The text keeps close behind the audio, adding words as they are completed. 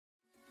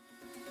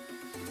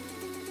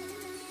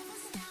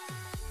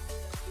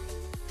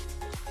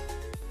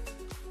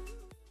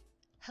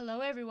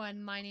Hello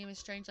everyone, my name is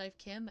Strange Life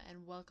Kim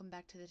and welcome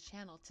back to the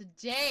channel.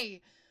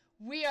 Today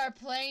we are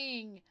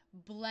playing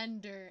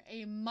Blender,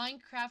 a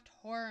Minecraft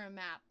horror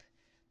map.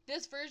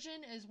 This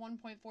version is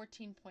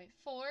 1.14.4.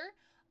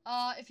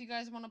 If you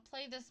guys want to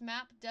play this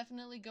map,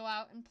 definitely go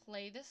out and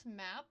play this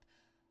map.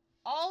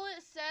 All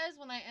it says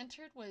when I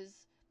entered was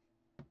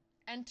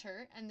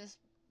enter and this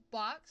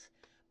box,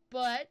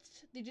 but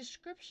the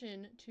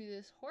description to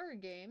this horror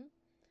game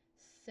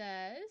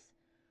says,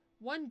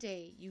 one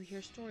day you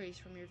hear stories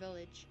from your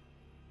village.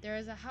 There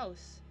is a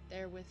house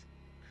there with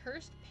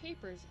cursed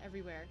papers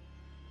everywhere,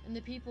 and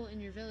the people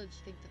in your village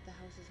think that the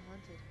house is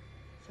haunted,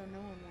 so no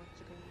one wants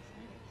to go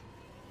inside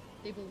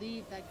it. They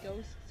believe that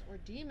ghosts or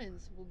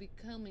demons will be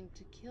coming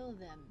to kill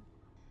them.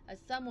 As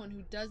someone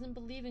who doesn't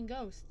believe in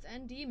ghosts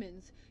and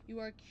demons,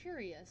 you are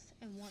curious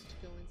and want to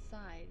go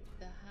inside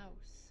the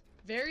house.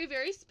 Very,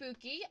 very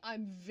spooky.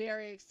 I'm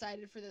very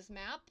excited for this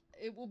map.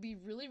 It will be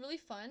really, really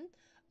fun.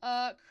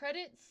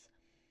 Credits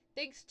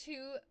thanks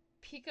to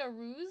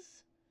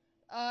WHERES,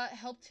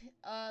 helped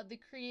the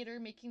creator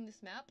making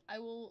this map. I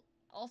will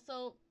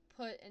also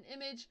put an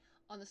image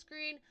on the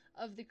screen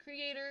of the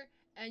creator,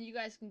 and you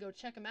guys can go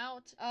check them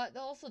out.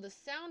 Also, the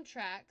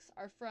soundtracks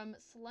are from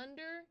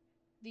Slenderman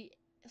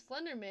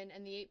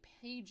and the 8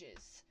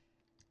 Pages.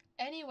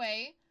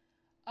 Anyway,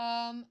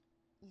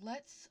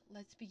 let's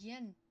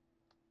begin.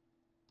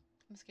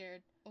 I'm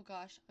scared. Oh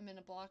gosh, I'm in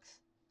a box.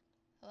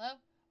 Hello?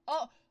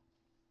 Oh,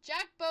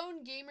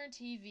 Jackbone Gamer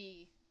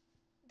TV.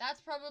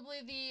 That's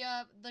probably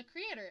the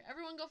creator.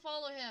 Everyone go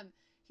follow him.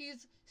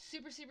 He's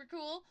super, super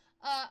cool.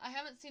 I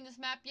haven't seen this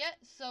map yet,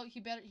 so he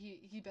better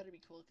be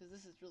cool, because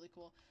this is really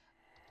cool.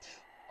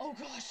 Oh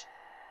gosh.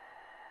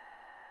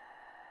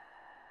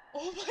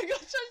 Oh my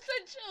gosh, I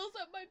sent chills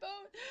up my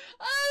bone.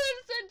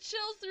 I sent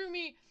chills through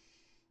me.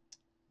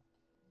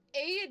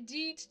 A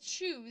D to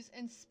choose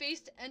and space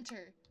to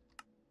enter.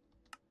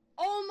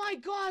 Oh my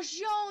gosh,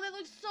 yo, that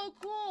looks so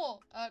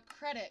cool.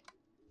 Credit.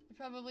 We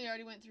probably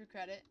already went through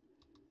credit.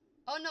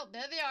 Oh no,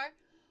 there they are.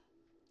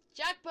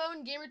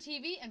 Jackbone Gamer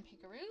TV and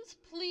WHERES.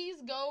 Please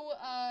go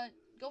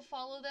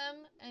follow them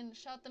and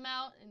shout them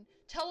out and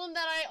tell them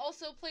that I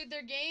also played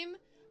their game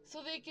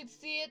so they could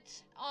see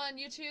it on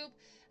YouTube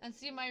and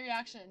see my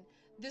reaction.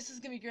 This is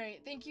gonna be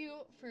great. Thank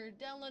you for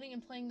downloading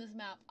and playing this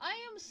map. I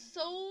am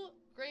so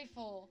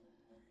grateful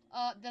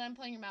that I'm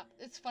playing your map.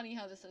 It's funny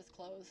how this says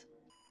close.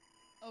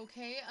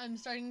 Okay, I'm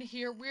starting to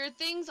hear weird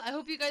things. I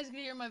hope you guys can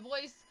hear my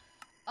voice.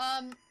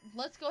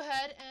 Let's go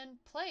ahead and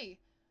play.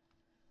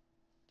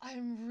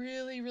 I'm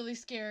really, really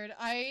scared.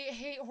 I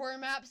hate horror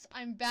maps.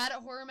 I'm bad at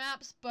horror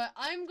maps, but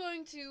I'm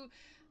going to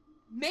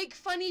make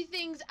funny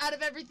things out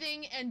of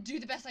everything and do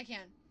the best I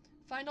can.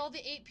 Find all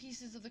the 8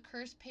 pieces of the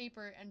cursed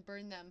paper and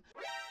burn them.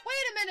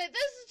 Wait a minute,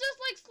 this is just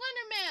like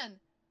Slenderman.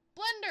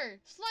 Blender,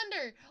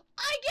 Slender.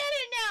 I get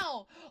it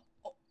now.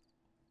 Oh.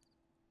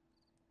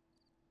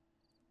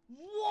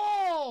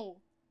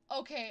 Whoa.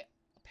 Okay,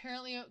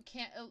 apparently it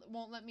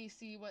won't let me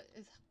see what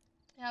is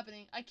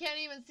happening. I can't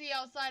even see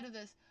outside of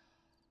this.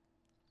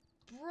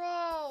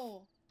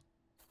 Bro!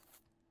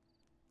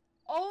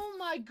 Oh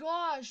my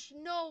gosh,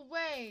 no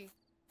way!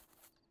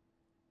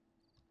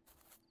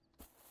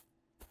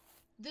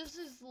 This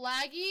is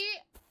laggy,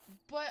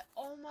 but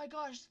oh my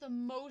gosh, the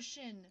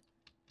motion!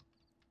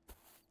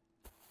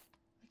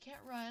 I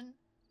can't run.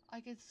 I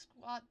can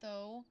squat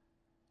though.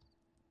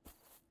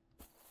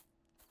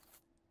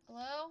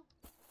 Hello?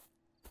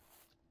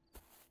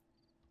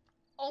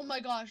 Oh my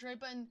gosh, right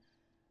button.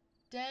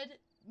 Dead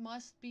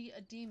must be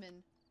a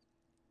demon.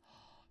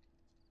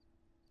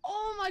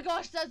 Oh my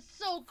gosh, that's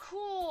so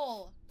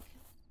cool!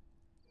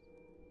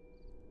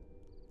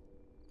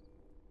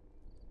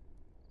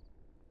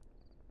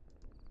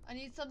 I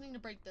need something to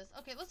break this.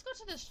 Okay, let's go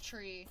to this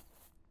tree.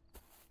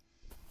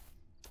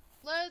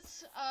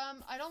 Let's,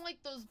 I don't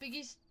like those big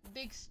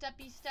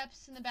steppy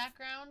steps in the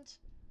background.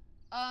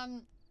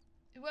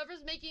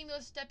 Whoever's making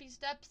those steppy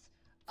steps,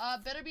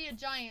 better be a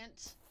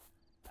giant.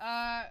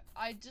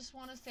 I just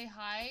want to say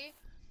hi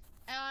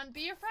and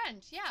be your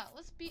friend. Yeah,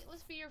 let's be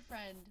your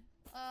friend.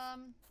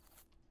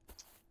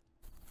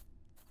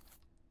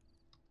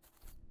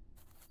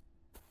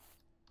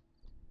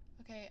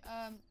 Okay,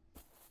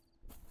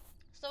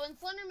 so in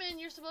Slenderman,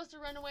 you're supposed to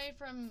run away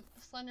from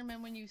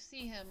Slenderman when you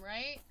see him,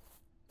 right?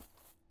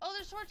 Oh,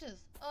 there's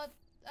torches!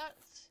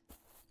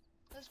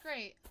 That's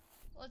great.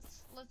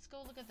 Let's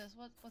go look at this.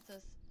 What's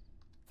this?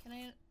 Can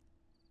I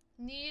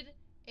need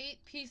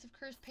 8 pieces of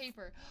cursed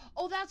paper?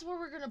 Oh, that's where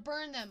we're gonna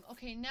burn them!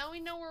 Okay, now we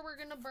know where we're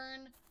gonna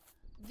burn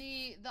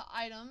the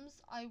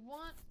items. I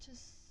want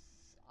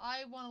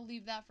to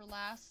leave that for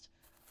last.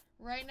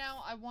 Right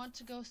now, I want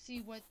to go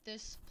see what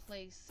this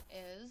place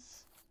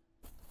is.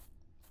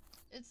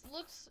 It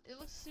looks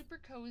super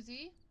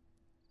cozy.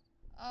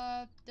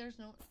 There's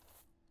no.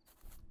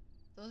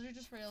 Those are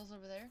just rails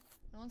over there.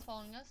 No one's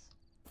following us.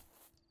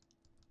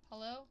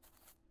 Hello?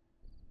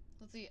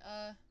 Let's see.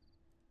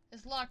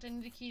 It's locked. I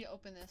need a key to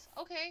open this.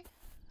 Okay.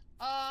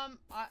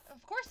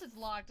 Of course it's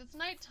locked. It's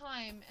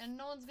nighttime, and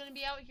no one's gonna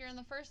be out here in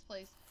the first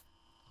place.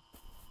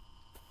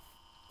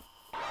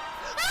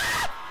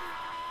 Ah!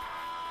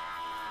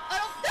 I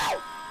don't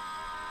know!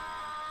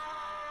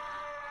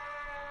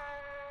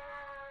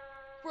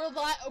 We're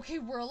alive. Okay,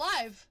 we're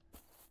alive.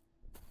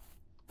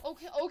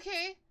 Okay,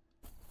 okay.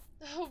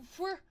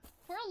 We're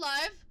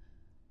alive.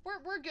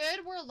 We're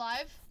good. We're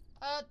alive.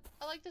 I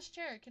like this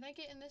chair. Can I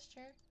get in this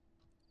chair?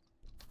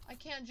 I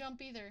can't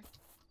jump either.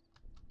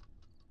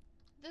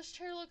 This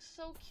chair looks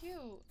so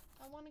cute.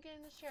 I want to get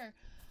in this chair.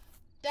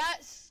 That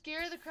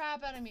scared the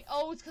crap out of me.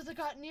 Oh, it's because I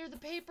got near the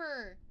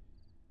paper.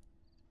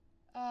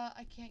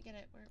 I can't get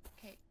it. Where?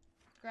 Okay,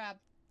 grab.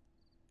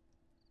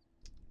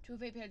 2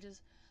 of 8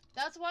 pages.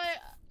 That's why.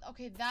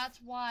 Okay, that's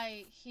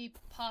why he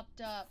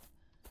popped up.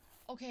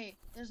 Okay,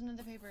 there's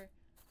another paper.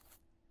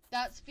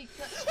 That's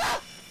because.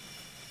 Ah!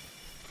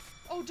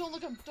 Oh, don't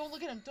look at him. Don't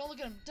look at him. Don't look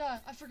at him. Duh,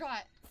 I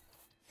forgot.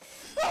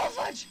 Oh,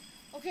 fudge!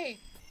 Okay.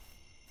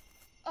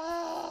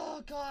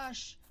 Oh,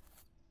 gosh.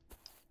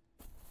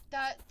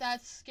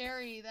 That's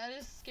scary. That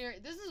is scary.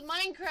 This is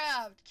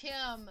Minecraft,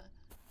 Kim.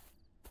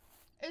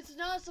 It's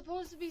not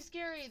supposed to be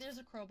scary. There's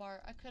a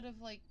crowbar. I could have,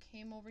 like,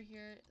 came over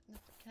here.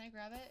 Can I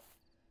grab it?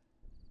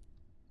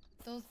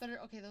 Those better.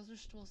 Okay, those are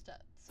stool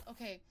steps.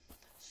 Okay.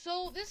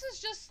 So, this is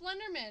just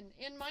Slenderman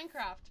in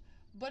Minecraft.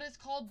 But it's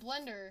called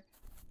Blender.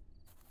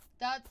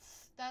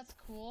 That's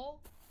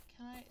cool.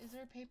 Can I... Is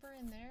there paper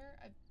in there?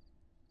 I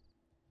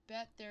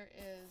bet there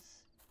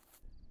is.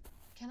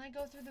 Can I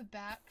go through the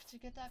back to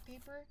get that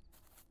paper?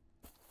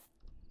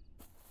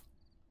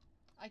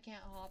 I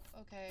can't hop.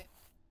 Okay.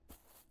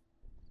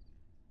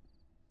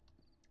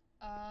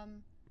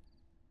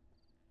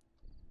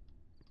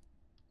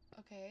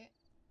 Okay.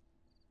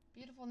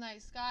 Beautiful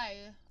night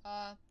sky,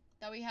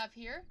 that we have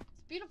here.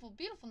 It's a beautiful,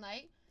 beautiful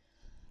night.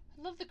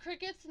 I love the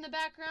crickets in the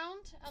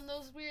background and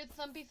those weird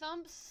thumpy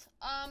thumps.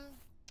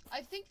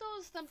 I think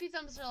those thumpy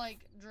thumps are like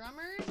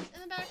drummers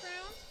in the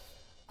background.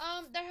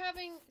 They're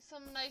having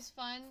some nice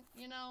fun,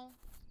 you know.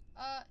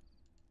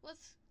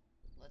 Let's...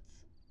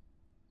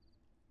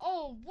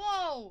 Oh,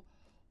 whoa!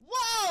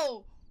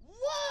 Whoa!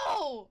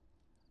 Whoa!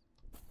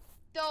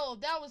 Oh,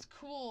 that was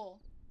cool.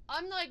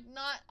 I'm like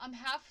I'm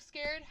half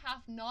scared,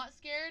 half not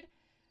scared,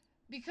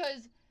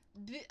 because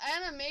the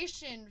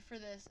animation for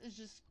this is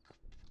just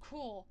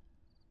cool.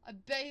 I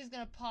bet he's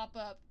gonna pop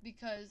up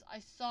because I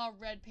saw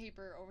red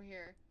paper over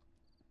here.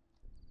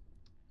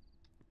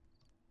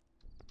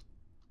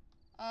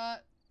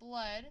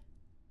 Blood.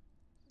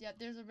 Yep,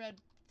 there's a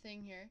red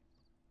thing here.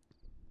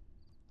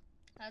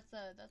 That's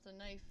a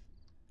knife.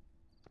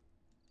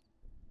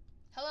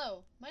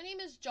 Hello, my name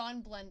is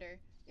John Blender.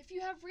 If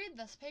you have read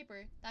this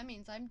paper, that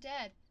means I'm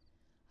dead.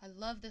 I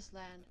love this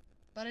land,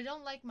 but I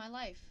don't like my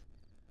life.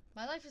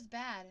 My life is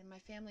bad and my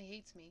family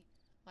hates me.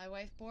 My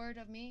wife bored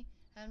of me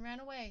and ran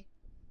away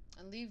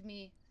and leave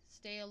me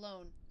stay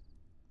alone.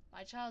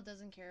 My child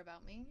doesn't care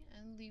about me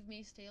and leave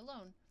me stay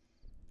alone.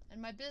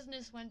 And my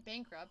business went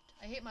bankrupt.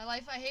 I hate my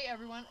life. I hate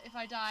everyone. If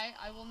I die,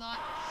 I will not...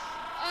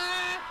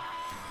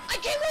 I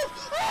can't move!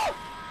 Oh!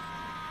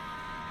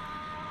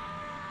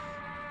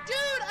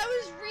 Dude, I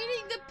was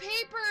reading the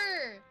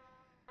paper!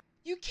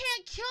 You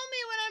can't kill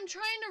me when I'm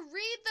trying to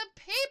read the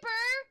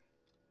paper!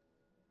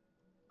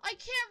 I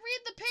can't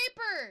read the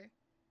paper!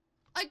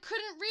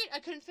 I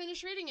couldn't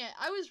finish reading it.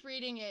 I was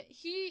reading it.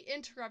 He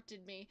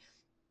interrupted me.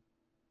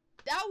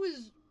 That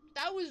was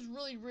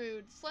really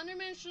rude.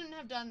 Slenderman shouldn't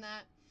have done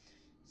that.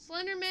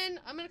 Slenderman,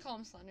 I'm gonna call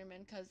him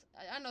Slenderman because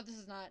I know this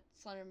is not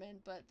Slenderman,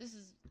 but this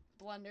is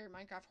Blender,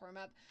 Minecraft horror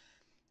map.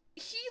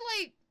 He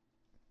like,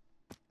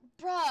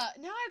 bruh,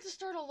 now I have to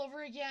start all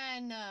over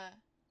again.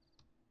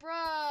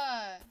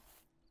 Bruh.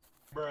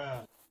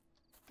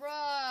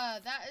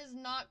 Bruh, that is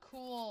not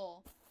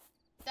cool.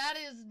 That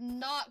is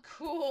not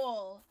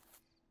cool.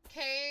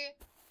 Okay?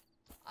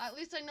 At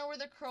least I know where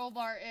the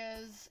crowbar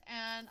is,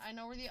 and I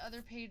know where the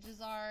other pages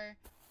are.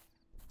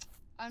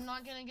 I'm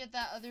not gonna get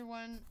that other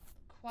one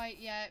quite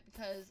yet,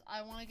 because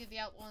I want to get the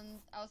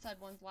outside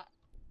ones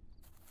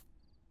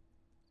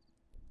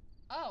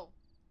Oh.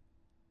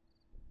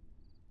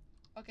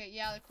 Okay,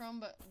 yeah, the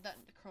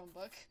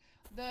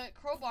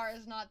crowbar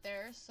is not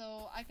there,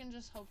 so I can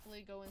just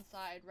hopefully go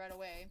inside right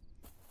away.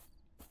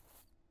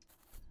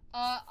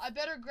 I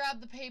better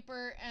grab the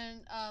paper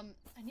and,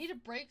 I need to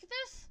break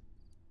this?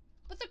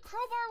 But the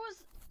crowbar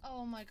was...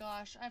 Oh my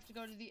gosh, I have to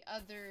go to the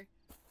other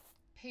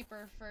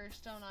paper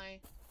first, don't I?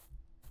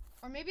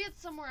 Or maybe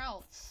it's somewhere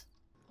else.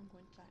 I'm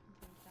going to die, I'm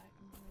going to die,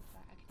 I'm going to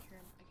die. I can hear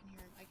him, I can hear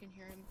him, I can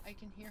hear him, I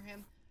can hear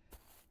him.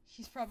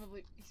 He's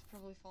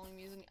probably following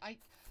me using... I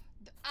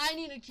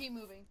need to keep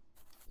moving.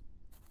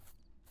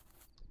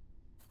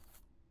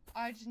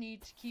 I just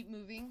need to keep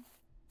moving.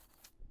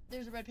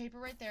 There's a red paper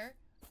right there.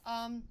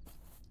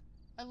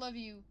 I love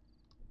you.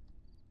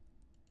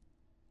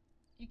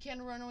 You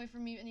can't run away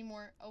from me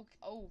anymore.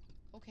 Oh,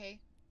 okay.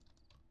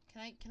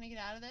 Can I get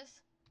out of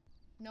this?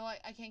 No,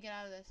 I can't get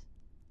out of this.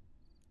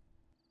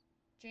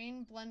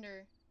 Jane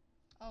Blender.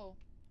 Oh.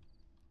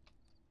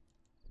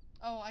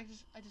 Oh, I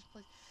just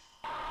placed.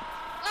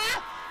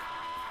 Ah!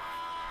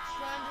 Just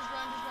run, just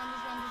run, just run,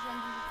 just run, just run,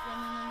 just run,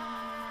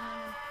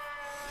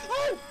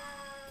 no.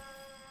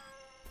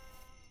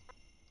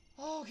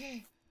 Oh!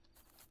 Okay.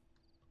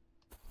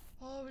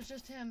 was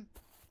just him.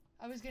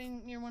 I was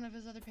getting near one of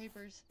his other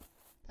papers.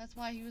 That's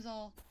why he was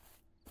all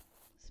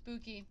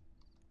spooky.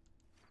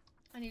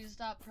 I need to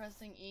stop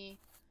pressing E.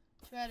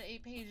 2 out of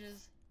 8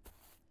 pages.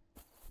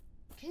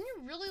 Can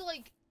you really,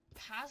 like,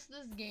 pass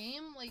this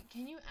game? Like,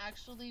 can you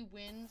actually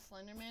win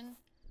Slenderman?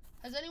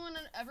 Has anyone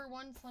ever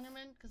won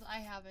Slenderman? Because I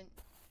haven't.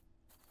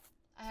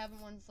 I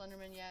haven't won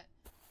Slenderman yet.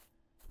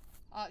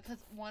 Because,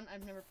 one,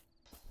 I've never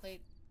played.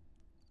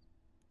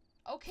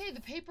 Okay,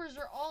 the papers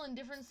are all in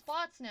different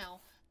spots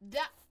now.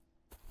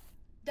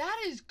 That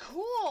is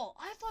cool!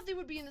 I thought they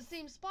would be in the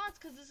same spots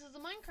because this is a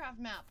Minecraft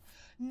map.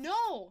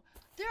 No!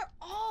 They're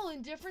all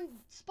in different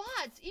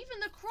spots! Even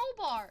the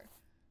crowbar!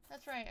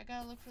 That's right, I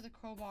gotta look for the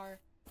crowbar.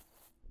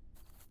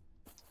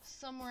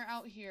 Somewhere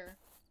out here.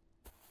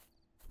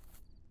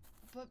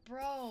 But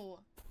bro...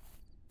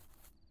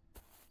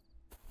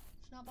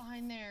 It's not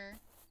behind there.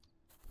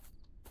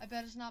 I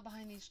bet it's not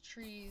behind these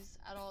trees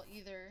at all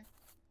either.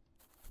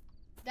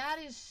 That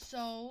is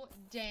so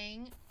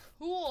dang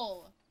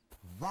cool!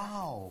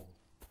 Wow!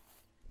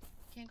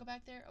 Can't go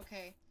back there?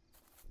 Okay.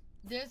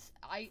 This,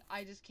 I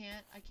just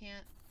can't. I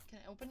can't. Can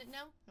I open it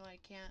now? No, I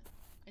can't.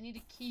 I need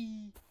a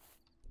key.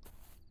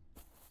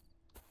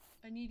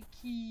 I need a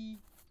key.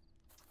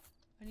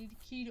 I need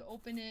a key to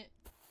open it.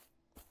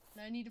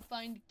 And I need to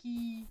find a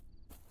key.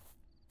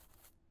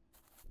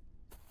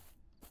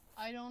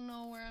 I don't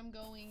know where I'm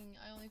going.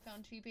 I only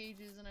found 2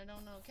 pages and I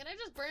don't know. Can I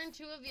just burn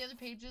 2 of the other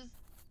pages?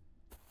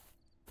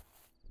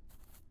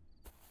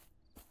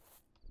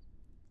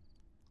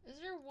 Is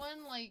there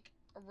one, like,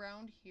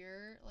 around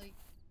here? Like,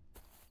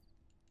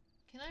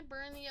 can I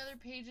burn the other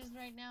pages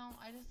right now?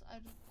 I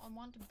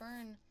want to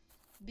burn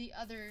the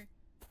other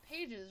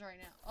pages right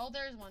now. Oh,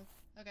 there's one.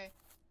 Okay.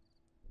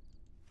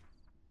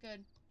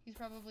 Good. He's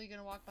probably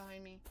gonna walk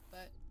behind me,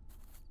 but...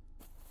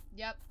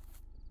 Yep.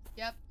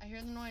 Yep, I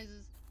hear the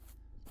noises.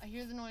 I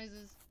hear the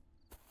noises.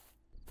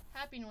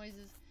 Happy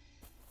noises.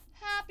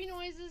 Happy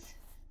noises.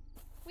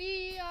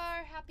 We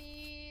are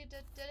happy.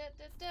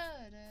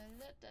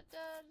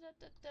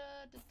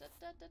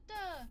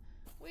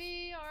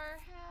 We are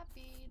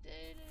happy.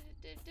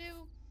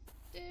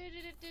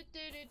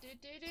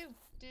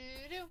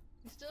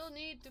 We still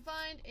need to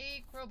find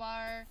a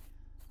crowbar.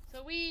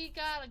 So we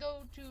gotta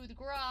go to the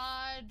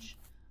garage.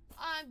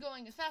 I'm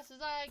going as fast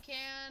as I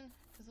can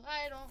because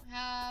I don't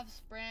have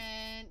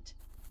sprint.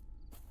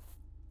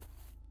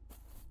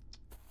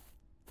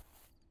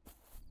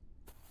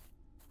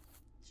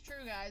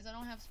 True, guys, I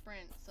don't have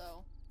sprint,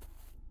 so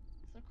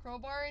is there a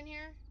crowbar in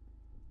here?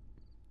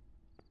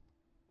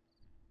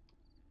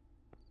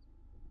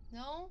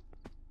 No?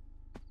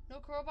 No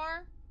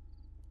crowbar?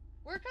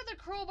 Where could the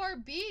crowbar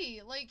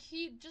be? Like,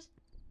 he just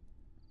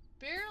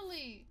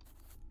barely...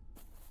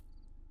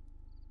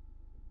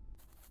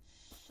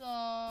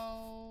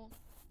 So...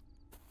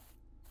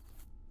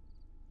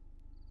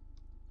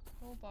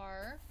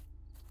 Crowbar.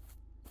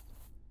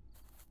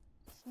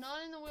 It's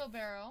not in the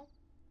wheelbarrow.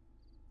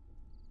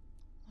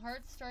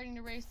 Heart's starting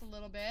to race a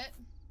little bit.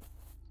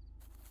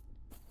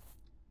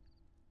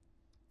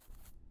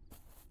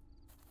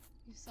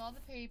 You saw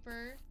the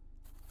paper.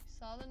 You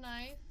saw the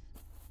knife.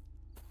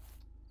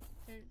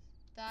 There's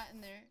that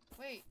in there.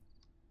 Wait.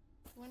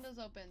 The window's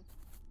open.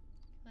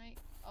 Can I?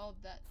 Oh,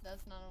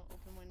 that's not an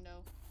open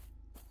window.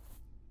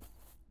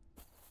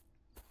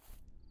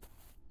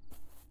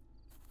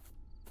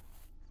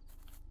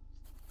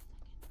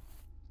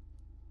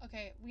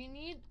 Okay, we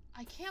need...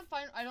 I can't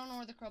find... I don't know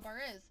where the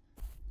crowbar is.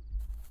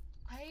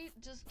 I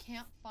just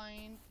can't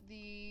find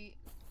the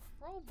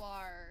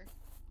crowbar.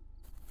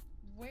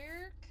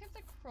 Where could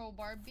the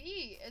crowbar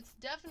be? It's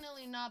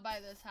definitely not by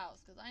this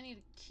house because I need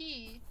a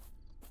key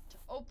to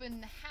open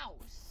the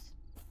house.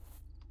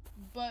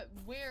 But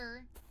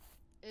where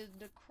is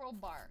the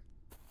crowbar?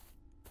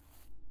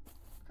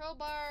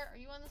 Crowbar, are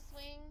you on the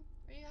swing?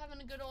 Are you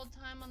having a good old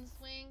time on the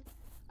swing?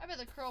 I bet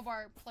the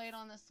crowbar played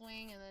on the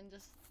swing and then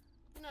just,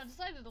 you know,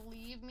 decided to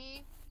leave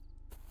me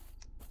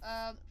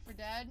for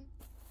dead.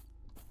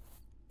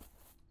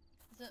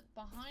 Is it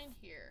behind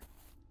here?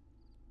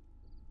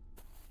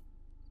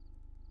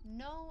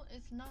 No,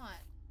 it's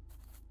not.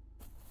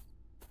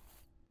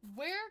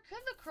 Where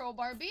could the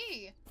crowbar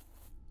be?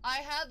 I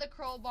had the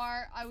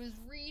crowbar. I was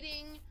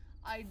reading.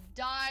 I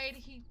died.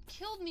 He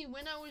killed me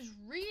when I was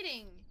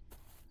reading.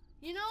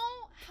 You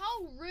know,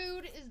 how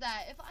rude is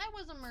that? If I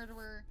was a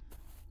murderer,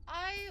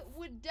 I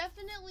would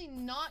definitely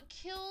not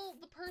kill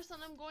the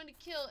person I'm going to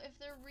kill if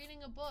they're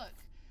reading a book.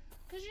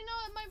 Because, you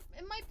know,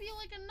 it might be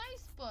like a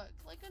nice book.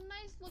 Like a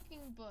nice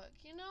looking book,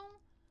 you know?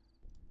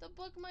 The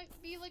book might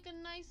be like a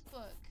nice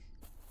book.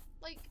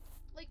 Like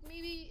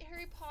maybe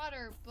Harry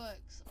Potter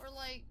books. Or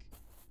like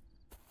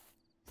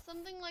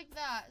something like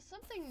that.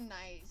 Something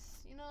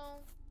nice, you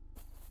know?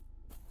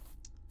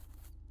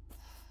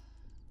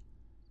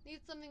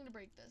 Need something to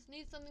break this.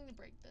 Need something to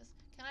break this.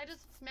 Can I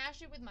just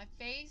smash it with my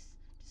face?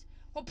 Just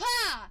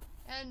whoop-ah!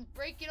 And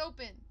break it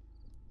open.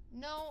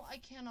 No, I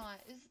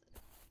cannot.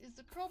 Is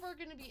the crowbar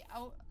gonna be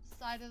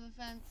outside of the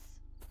fence?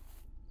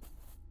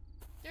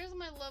 There's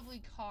my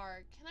lovely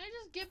car. Can I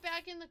just get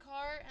back in the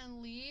car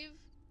and leave?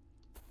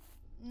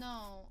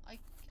 No, I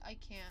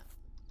can't.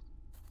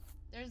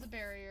 There's a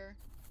barrier.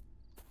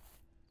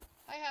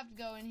 I have to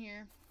go in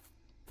here.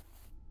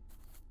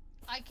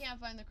 I can't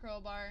find the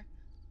crowbar.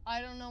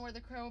 I don't know where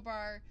the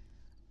crowbar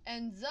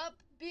ends up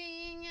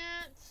being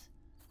at.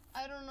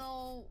 I don't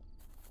know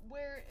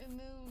where it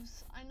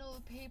moves. I know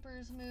the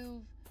papers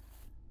move.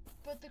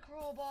 But the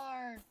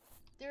crowbar.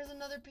 There's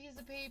another piece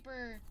of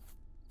paper.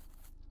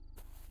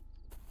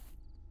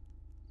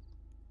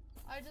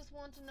 I just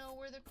want to know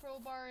where the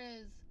crowbar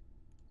is.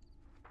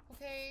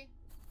 Okay?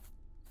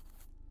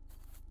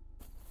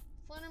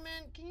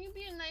 Slenderman, can you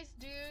be a nice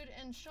dude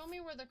and show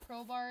me where the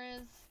crowbar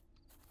is?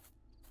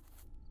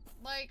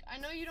 Like, I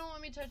know you don't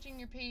want me touching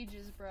your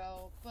pages,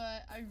 bro,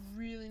 but I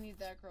really need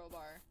that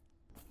crowbar.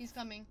 He's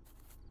coming.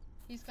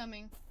 He's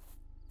coming.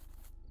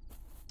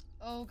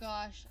 Oh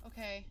gosh,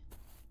 okay.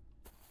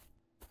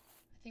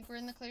 I think we're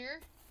in the clear.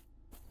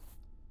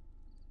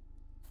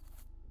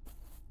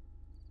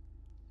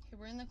 Okay,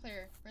 we're in the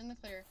clear. We're in the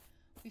clear.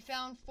 We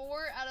found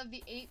 4 out of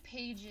the 8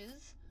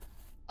 pages.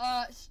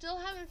 Still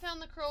haven't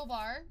found the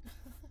crowbar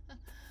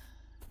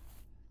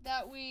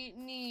that we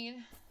need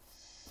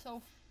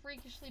so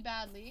freakishly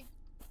badly.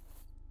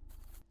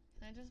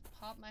 Can I just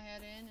pop my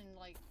head in and,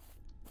 like,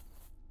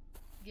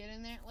 get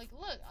in there? Like,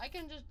 look, I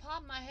can just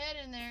pop my head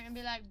in there and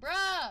be like,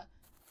 bruh,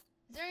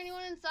 is there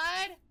anyone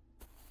inside?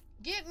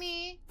 Get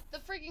me the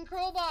freaking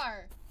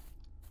crowbar.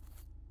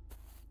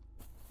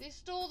 They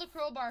stole the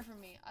crowbar from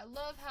me. I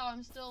love how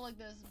I'm still like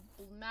this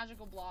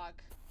magical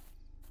block.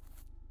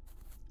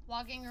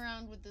 Walking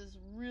around with this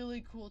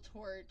really cool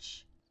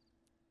torch.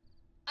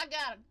 I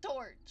got a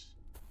torch.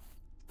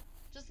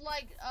 Just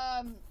like,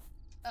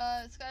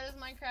 Sky's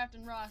Minecraft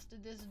and Ross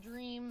did this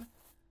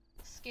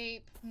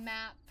dreamscape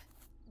map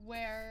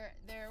where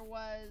there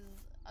was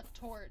a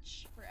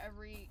torch for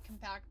every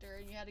compactor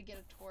and you had to get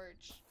a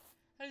torch.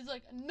 And he's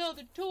like,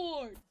 another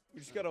torch!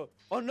 We just got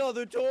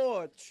another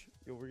torch!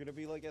 Yo, we're gonna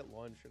be like at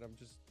lunch and I'm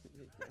just,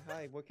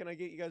 hi, what can I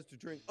get you guys to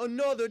drink?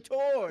 Another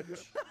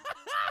torch!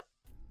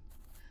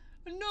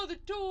 Another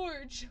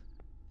torch!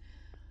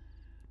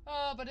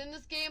 But in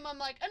this game I'm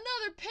like,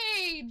 another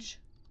page!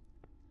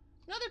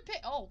 Another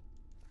page. Oh.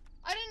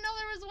 I didn't know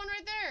there was one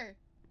right there.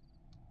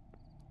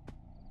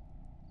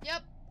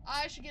 Yep,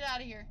 I should get out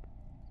of here.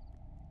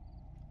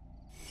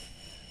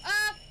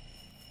 Ah!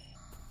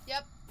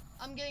 Yep,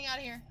 I'm getting out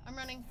of here. I'm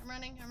running, I'm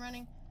running, I'm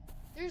running.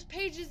 There's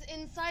pages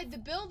inside the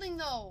building,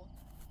 though.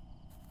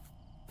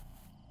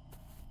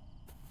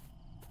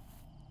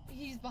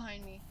 He's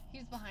behind me.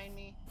 He's behind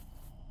me.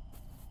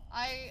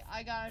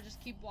 I gotta just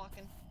keep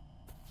walking.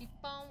 Keep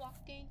on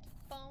walking,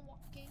 keep on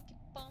walking, keep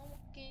on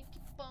walking,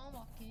 keep on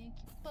walking,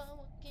 keep on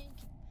walking,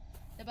 keep.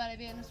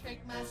 Nobody gonna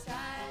strike my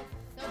side.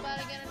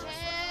 Nobody gonna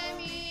tear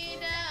me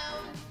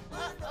down.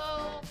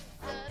 Uh-oh.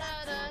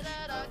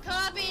 Da-da-da-da-da.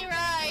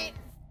 Copyright!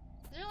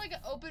 Is there like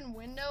an open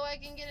window I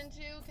can get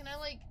into? Can I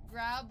like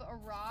grab a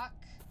rock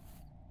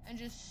and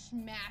just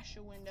smash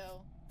a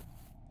window?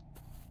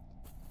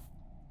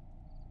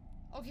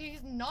 Okay,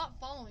 he's not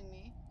following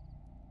me.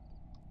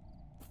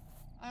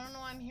 I don't know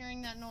why I'm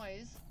hearing that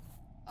noise.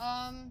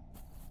 Can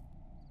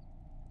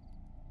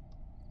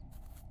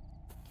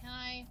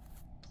I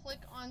click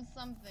on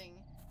something?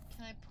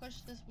 Can I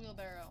push this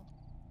wheelbarrow?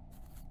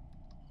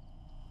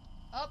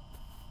 Up.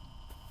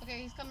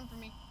 Okay, he's coming for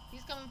me.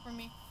 He's coming for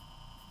me.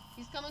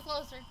 He's coming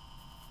closer.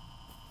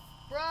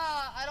 Bruh,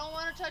 I don't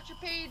want to touch your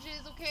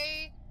pages,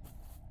 okay?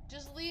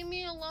 Just leave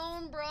me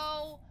alone,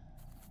 bro.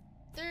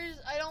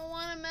 I don't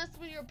want to mess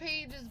with your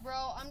pages,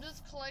 bro. I'm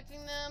just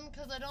collecting them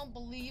because I don't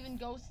believe in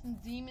ghosts and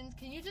demons.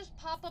 Can you just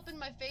pop up in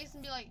my face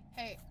and be like,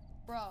 hey,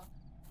 bro,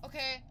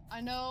 okay,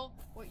 I know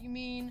what you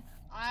mean.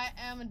 I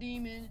am a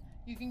demon.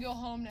 You can go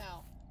home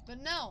now.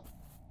 But no.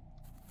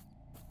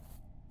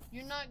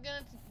 You're not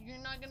gonna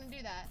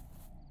do that.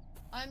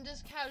 I'm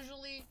just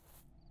casually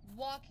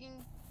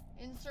walking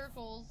in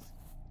circles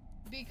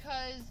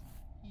because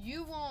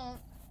you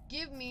won't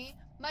give me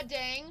my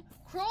dang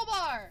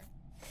crowbar.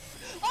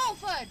 Oh,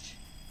 fudge!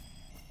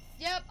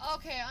 Yep,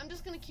 okay, I'm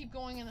just gonna keep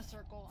going in a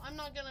circle. I'm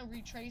not gonna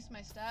retrace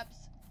my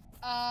steps.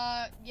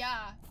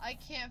 Yeah, I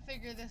can't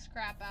figure this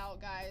crap out,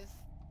 guys.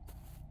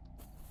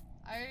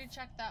 I already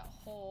checked that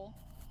hole.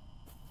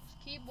 Just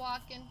keep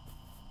walking.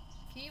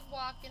 Just keep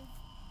walking.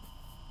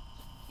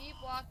 Just keep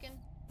walking.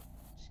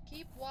 Just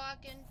keep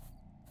walking.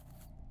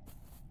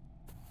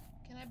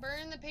 Can I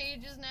burn the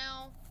pages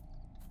now?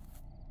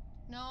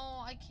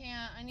 No, I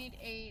can't. I need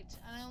 8,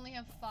 and I only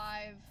have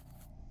 5.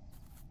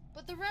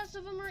 But the rest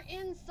of them are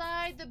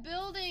inside the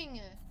building.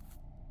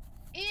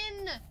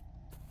 In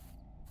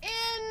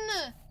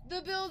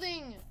the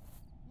building.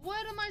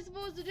 What am I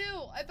supposed to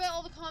do? I bet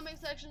all the comment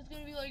section is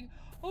going to be like,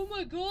 oh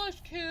my gosh,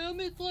 Kim,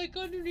 it's like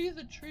underneath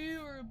a tree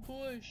or a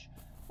bush.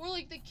 Or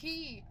like the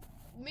key.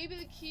 Maybe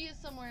the key is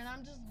somewhere and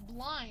I'm just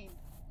blind.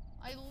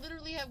 I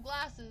literally have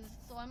glasses,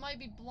 so I might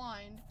be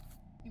blind.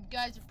 You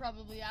guys are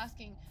probably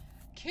asking,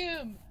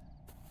 Kim,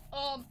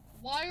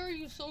 why are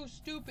you so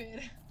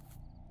stupid?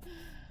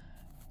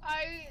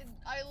 I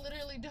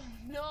literally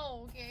don't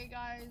know, okay,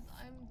 guys?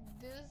 I'm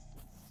this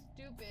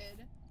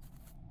stupid.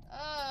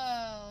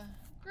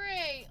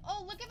 Great.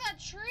 Oh, look at that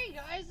tree,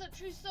 guys. That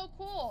tree's so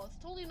cool.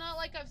 It's totally not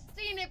like I've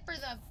seen it for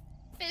the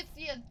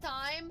 50th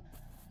time.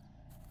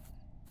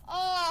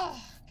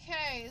 Oh,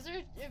 okay. Is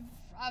there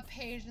a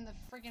page in the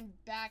freaking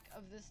back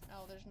of this?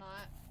 No, there's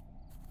not.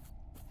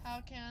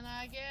 How can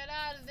I get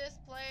out of this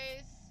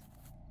place?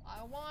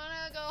 I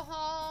wanna go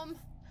home.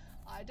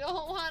 I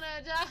don't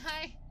wanna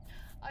die.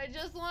 I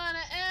just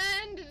wanna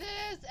end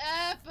this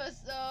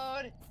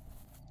episode.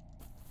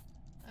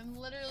 I'm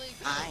literally.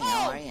 Hi, oh!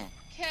 how are you?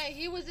 Okay,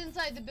 he was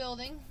inside the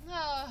building.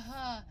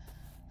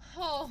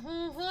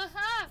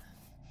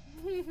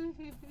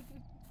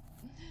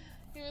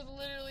 He was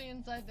literally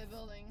inside the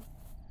building.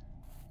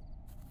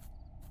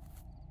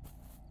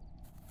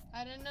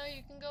 I didn't know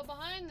you can go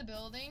behind the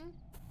building.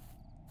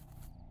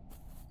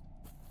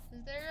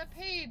 Is there a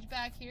page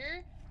back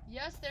here?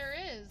 Yes, there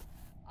is.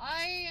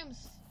 I am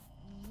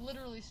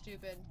literally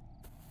stupid.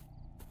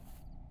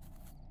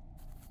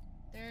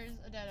 There's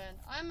a dead end.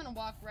 I'm gonna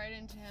walk right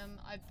into him,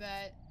 I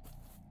bet.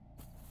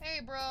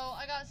 Hey, bro,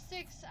 I got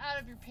 6 out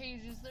of your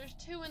pages. There's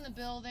 2 in the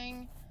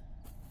building.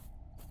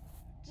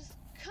 Just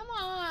come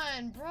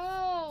on,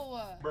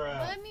 bro.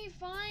 Bruh. Let me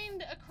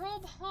find a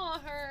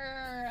crowbar.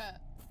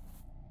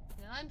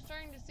 And I'm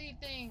starting to see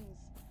things.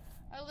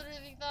 I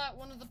literally thought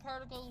one of the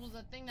particles was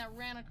a thing that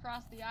ran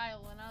across the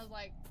aisle, and I was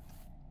like,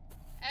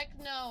 heck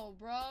no,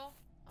 bro.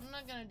 I'm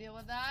not gonna deal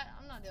with that.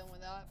 I'm not dealing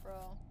with that,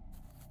 bro.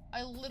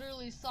 I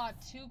literally saw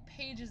 2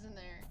 pages in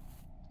there.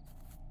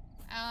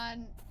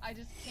 And I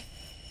just can't.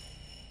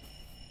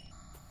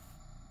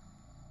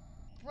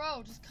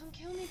 Bro, just come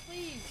kill me,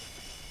 please.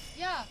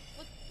 Yeah,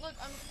 look,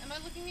 am I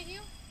looking at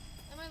you?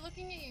 Am I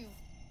looking at you?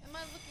 Am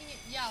I looking at,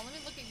 yeah, let me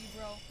look at you,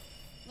 bro.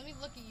 Let me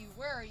look at you.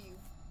 Where are you?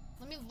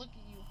 Let me look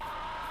at you.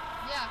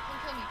 Yeah, come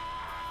kill me.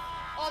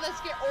 Oh, that's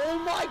scary. Oh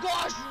my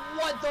gosh,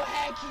 what the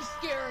heck? He's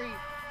scary.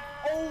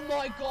 Oh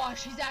my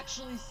gosh, he's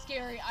actually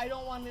scary. I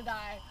don't want to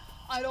die.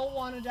 I don't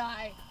want to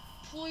die.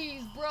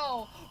 Please,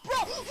 bro.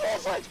 Bro,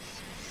 Fudge!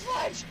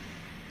 Fudge!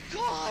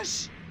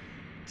 Gosh!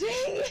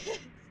 Dang it!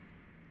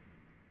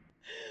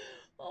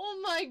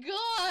 Oh my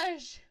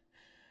gosh!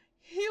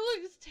 He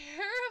looks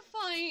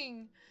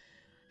terrifying.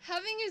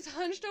 Having his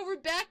hunched over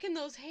back in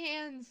those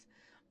hands.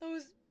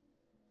 Those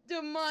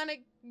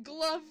demonic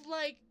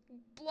glove-like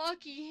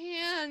blocky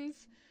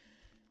hands.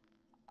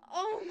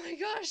 Oh my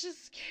gosh, it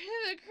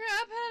scared the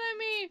crap out of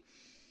me.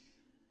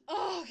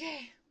 Oh,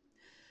 okay.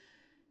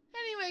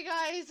 Anyway,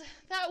 guys,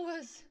 that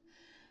was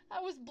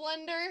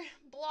Blender,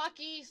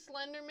 Blocky,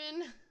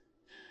 Slenderman.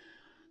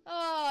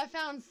 Oh, I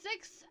found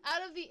 6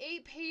 out of the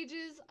 8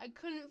 pages. I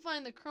couldn't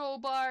find the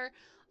crowbar.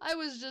 I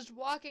was just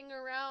walking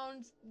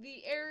around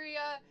the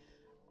area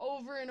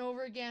over and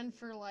over again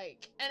for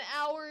like an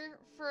hour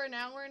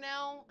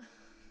now.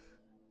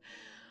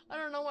 I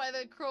don't know why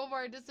the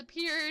crowbar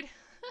disappeared.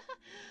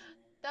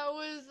 That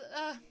was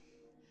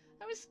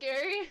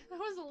scary. That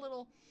was a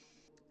little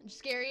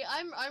scary.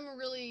 I'm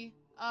really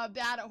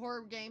bad at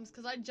horror games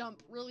because I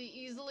jump really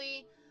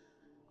easily.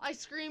 I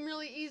scream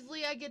really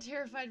easily. I get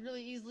terrified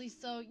really easily.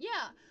 So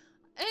yeah.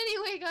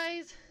 Anyway,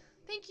 guys,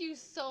 thank you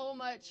so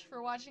much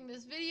for watching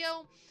this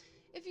video.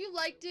 If you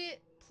liked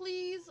it,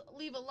 please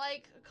leave a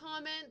like, a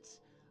comment.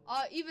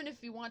 Even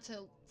if you want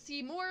to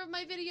see more of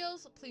my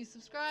videos, please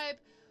subscribe.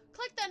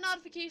 Click that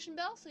notification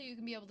bell so you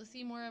can be able to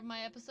see more of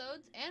my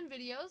episodes and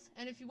videos.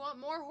 And if you want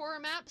more horror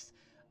maps,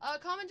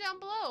 comment down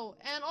below.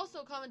 And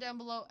also comment down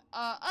below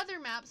other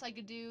maps I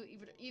could do,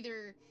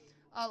 either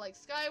like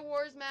Sky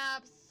Wars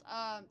maps,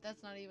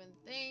 that's not even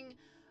a thing,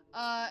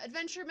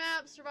 adventure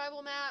maps,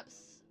 survival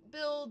maps,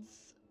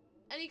 builds,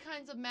 any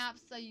kinds of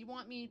maps that you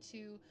want me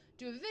to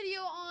do a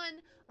video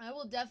on. I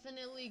will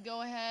definitely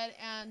go ahead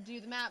and do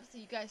the maps that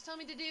you guys tell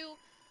me to do.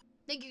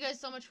 Thank you guys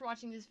so much for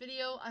watching this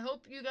video. I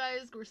hope you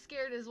guys were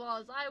scared as well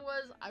as I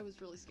was. I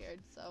was really scared,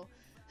 so.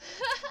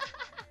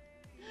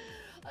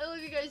 I love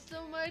you guys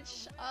so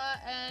much,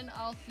 and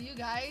I'll see you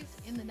guys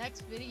in the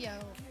next video.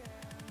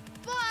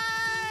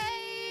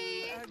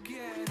 Bye!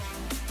 Again.